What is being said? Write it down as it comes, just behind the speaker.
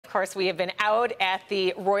course, we have been out at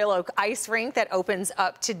the Royal Oak Ice Rink that opens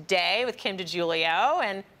up today with Kim DeGiulio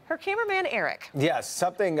and her cameraman, Eric. Yes,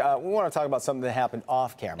 something, we want to talk about something that happened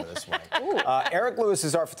off camera this morning. Eric Lewis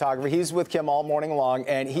is our photographer. He's with Kim all morning long,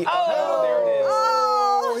 and he, there it is.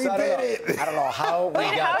 Oh, he So did it. I don't know how we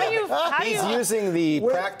Wait, got how that. do you? He's using the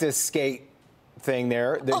practice skate thing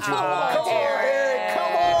there that you Come on, Eric,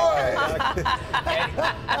 come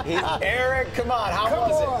on. Eric, come on, how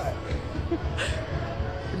was it?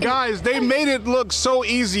 Guys, they made it look so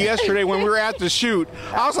easy yesterday when we were at the shoot.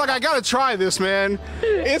 I was like, I gotta try this, man.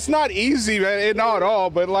 It's not easy, man, not at all,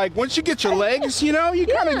 but like once you get your legs, you know, you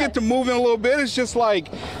kind of get to moving a little bit. It's just like,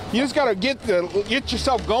 you just gotta get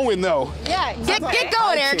yourself going though. Yeah, get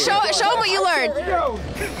going, Eric. Show them what you learned.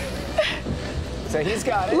 So he's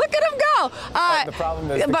got it. Look at him go. The problem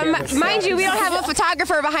is the but camera's mind set. you, we don't have a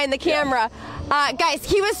photographer behind the camera. Guys,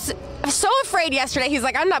 he was so afraid yesterday. He's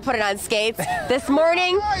like, I'm not putting on skates. This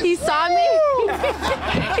morning, he saw me.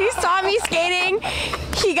 He saw me skating.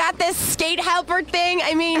 He got this skate helper thing.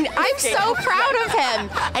 I mean, I'm so proud of him.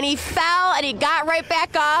 And he fell and he got right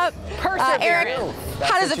back up. Eric,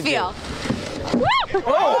 how does it feel?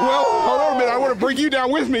 Oh, well, hold on a minute. I want to bring you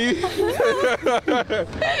down with me.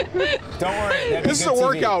 Don't worry. This is a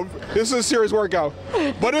workout. This is a serious workout.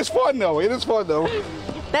 But it's fun, though. It is fun, though.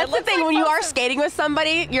 That's the thing, when you are skating with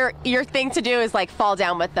somebody, your thing to do is like fall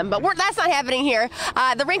down with them. But that's not happening here.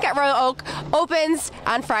 The rink at Royal Oak opens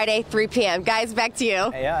on Friday, 3 p.m. Guys, back to you.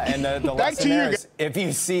 Yeah, and the lesson there is, if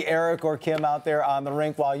you see Eric or Kim out there on the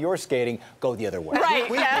rink while you're skating, go the other way. Right.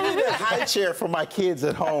 We need a high chair for my kids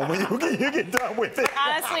at home when you get done with it.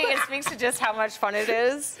 Honestly, it speaks to just how much fun it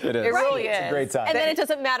is. It is. It really is. It's a great time. And then it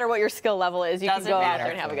doesn't matter what your skill level is. You can go out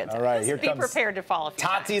there and have a good time. All right, here Be comes prepared to fall a few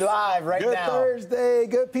times. Tati live right Good now. Thursday,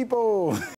 good people.